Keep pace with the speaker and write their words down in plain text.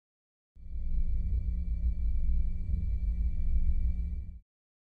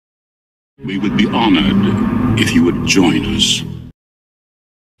We would be honored if you would join us.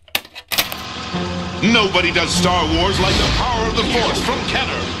 Nobody does Star Wars like the power of the Force from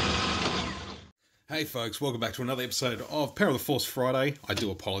Kenner. Hey folks, welcome back to another episode of Power of the Force Friday. I do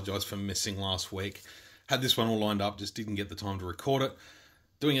apologise for missing last week. Had this one all lined up, just didn't get the time to record it.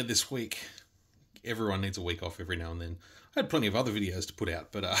 Doing it this week. Everyone needs a week off every now and then. I had plenty of other videos to put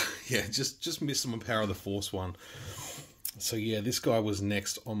out, but yeah, just missed my Power of the Force one. So yeah, this guy was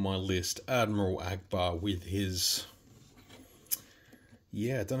next on my list. Admiral Ackbar with his...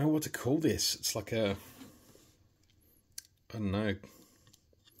 Yeah, I don't know what to call this. It's like a... I don't know.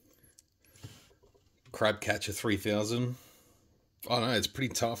 Crabcatcher 3000. I don't know, it's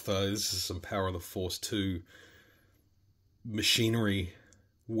pretty tough though. This is some Power of the Force 2 machinery,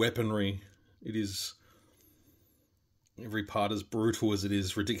 weaponry. It is every part as brutal as it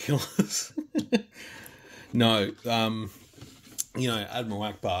is ridiculous. No, you know, Admiral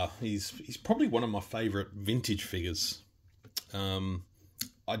Ackbar, he's probably one of my favourite vintage figures.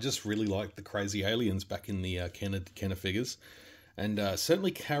 I just really like the crazy aliens back in the Kenner figures, and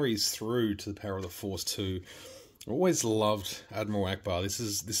certainly carries through to the Power of the Force 2. I always loved Admiral Ackbar. This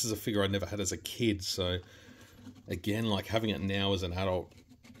is a figure I never had as a kid, so again, like having it now as an adult,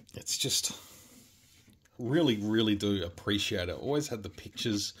 it's just really do appreciate it. Always had the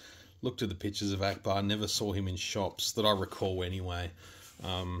pictures, looked at the pictures of Ackbar, never saw him in shops that I recall anyway.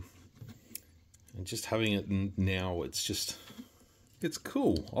 And just having it now, it's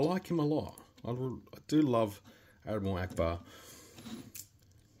cool. I like him a lot. I do love Admiral Ackbar.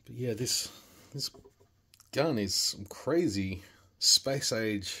 But yeah, this gun is some crazy space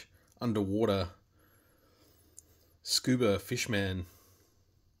age underwater scuba fishman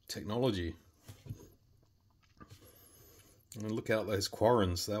technology. And look out those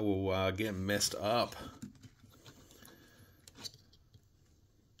quarrons, they will get messed up.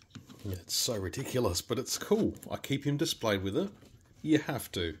 Yeah, it's so ridiculous, but it's cool. I keep him displayed with it. You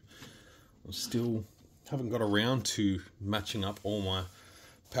have to. I still haven't got around to matching up all my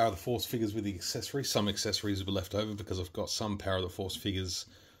Power of the Force figures with the accessories. Some accessories were left over because I've got some Power of the Force figures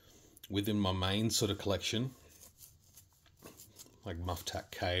within my main sort of collection. Like Muff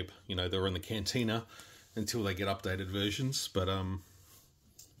Tack Cabe, you know, they're in the cantina until they get updated versions. But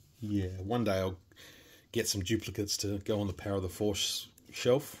yeah, one day I'll get some duplicates to go on the Power of the Force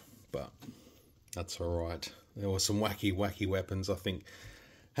shelf, but that's alright. There were some wacky weapons. I think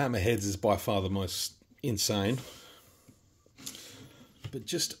Hammerheads is by far the most insane. But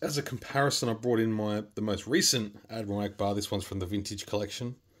just as a comparison, I brought in the most recent Admiral Ackbar. This one's from the Vintage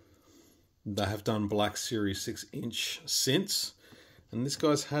Collection. They have done Black Series 6-inch since. And this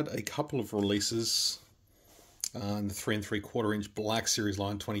guy's had a couple of releases in the 3 3/4 inch Black Series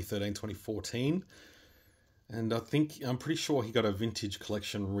line, 2013, 2014. And I'm pretty sure he got a Vintage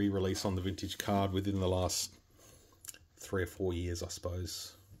Collection re-release on the Vintage card within the last 3 or 4 years, I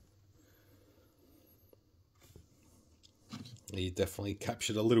suppose. He definitely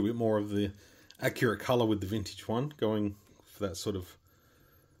captured a little bit more of the accurate colour with the Vintage one, going for that sort of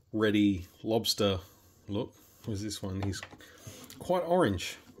reddy lobster look. Whereas this one, he's quite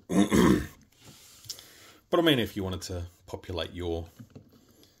orange. But I mean, if you wanted to populate your,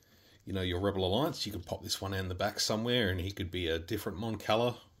 you know, your Rebel Alliance, you could pop this one in the back somewhere and he could be a different Mon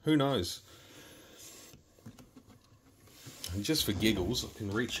Cala. Who knows? And just for giggles, I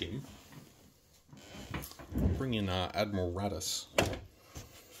can reach him. Bring in Admiral Raddus.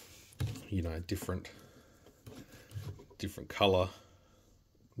 You know, different colour.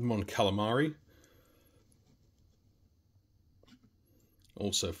 Mon Calamari.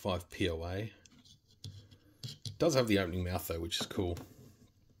 Also 5 POA. Does have the opening mouth though, which is cool.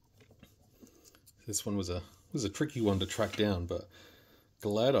 This one was a tricky one to track down, but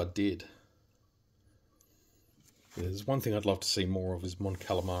glad I did. There's one thing I'd love to see more of is Mon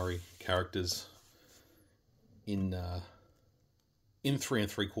Calamari characters in 3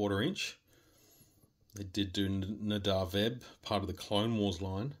 3/4 inch. They did do Nadar Veb, part of the Clone Wars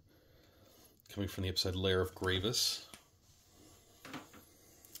line, coming from the episode Lair of Grievous.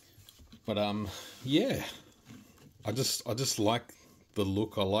 But yeah, I just like the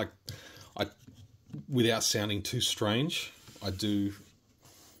look. Without sounding too strange, I do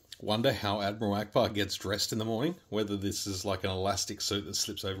wonder how Admiral Ackbar gets dressed in the morning. Whether this is like an elastic suit that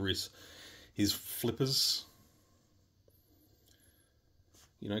slips over his flippers,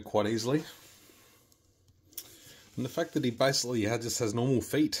 you know, quite easily. And the fact that he basically just has normal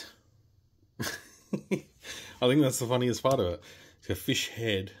feet. I think that's the funniest part of it. He's got a fish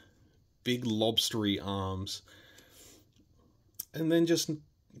head, big lobstery arms, and then just,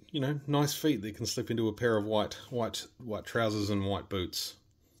 you know, nice feet that can slip into a pair of white trousers and white boots.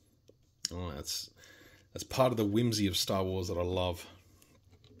 Oh, that's part of the whimsy of Star Wars that I love.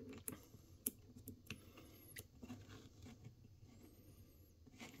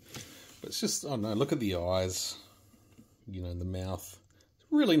 But it's just, I don't know, look at the eyes, you know, the mouth.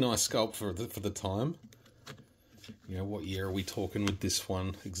 Really nice sculpt for the time. You know, what year are we talking with this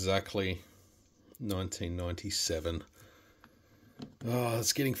one? Exactly 1997. Oh,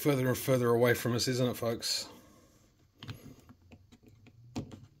 it's getting further and further away from us, isn't it, folks?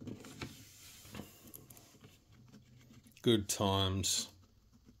 Good times.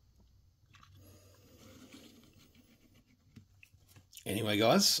 Anyway,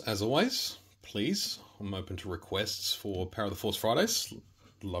 guys, as always, please, I'm open to requests for Power of the Force Fridays.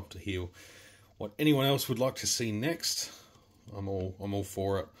 Love to hear what anyone else would like to see next. I'm all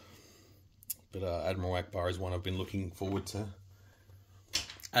for it. But Admiral Ackbar is one I've been looking forward to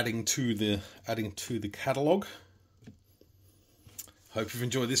adding to the catalogue. Hope you've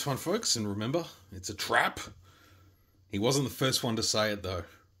enjoyed this one, folks, and remember, it's a trap. He wasn't the first one to say it, though.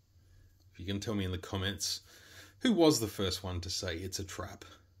 If you can tell me in the comments, who was the first one to say it's a trap?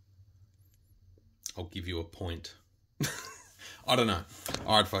 I'll give you a point. I don't know.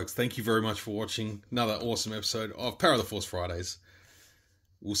 Alright, folks, thank you very much for watching another awesome episode of Power of the Force Fridays.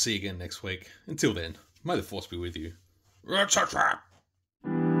 We'll see you again next week. Until then, may the Force be with you. It's a trap!